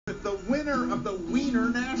winner of the Wiener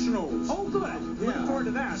Nationals. Oh, good. Looking forward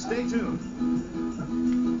to that. Stay tuned.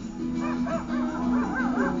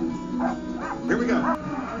 Here we go.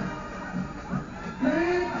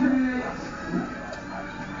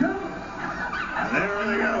 There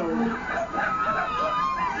they go.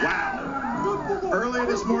 Wow. Earlier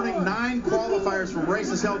this morning, 9 qualifiers from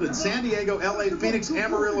races held in San Diego, LA, Phoenix,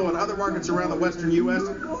 Amarillo, and other markets around the western U.S.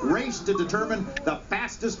 raced to determine the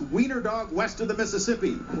fastest wiener dog west of the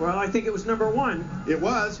Mississippi. Well, I think it was number 1. It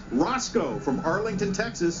was Roscoe from Arlington,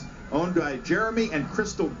 Texas, owned by Jeremy and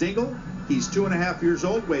Crystal Dingle. He's 2.5 years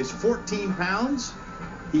old, weighs 14 pounds.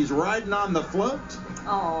 He's riding on the float.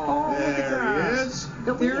 Oh, there he is.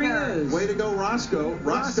 There he is. Way to go, Roscoe.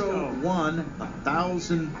 Roscoe won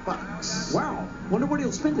 $1,000. Wow. Wonder what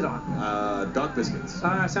he'll spend it on. Dog biscuits.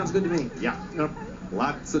 Sounds good to me. Yeah. Yep.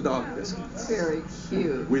 Lots of dog biscuits. very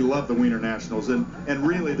cute. We love the Wiener Nationals, and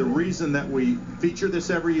really the reason that we feature this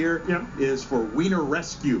every year is for Wiener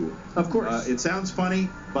Rescue. Of course. It sounds funny,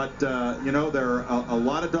 but you know, there are a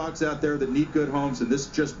lot of dogs out there that need good homes, and this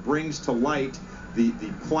just brings to light the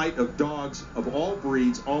plight of dogs of all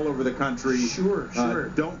breeds all over the country. Sure.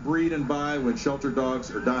 Don't breed and buy when shelter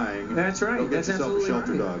dogs are dying. That's right. Go get That's yourself a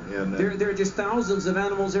shelter right. dog. And there are just thousands of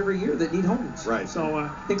animals every year that need homes. Right.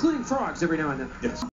 So, including frogs every now and then. Yes.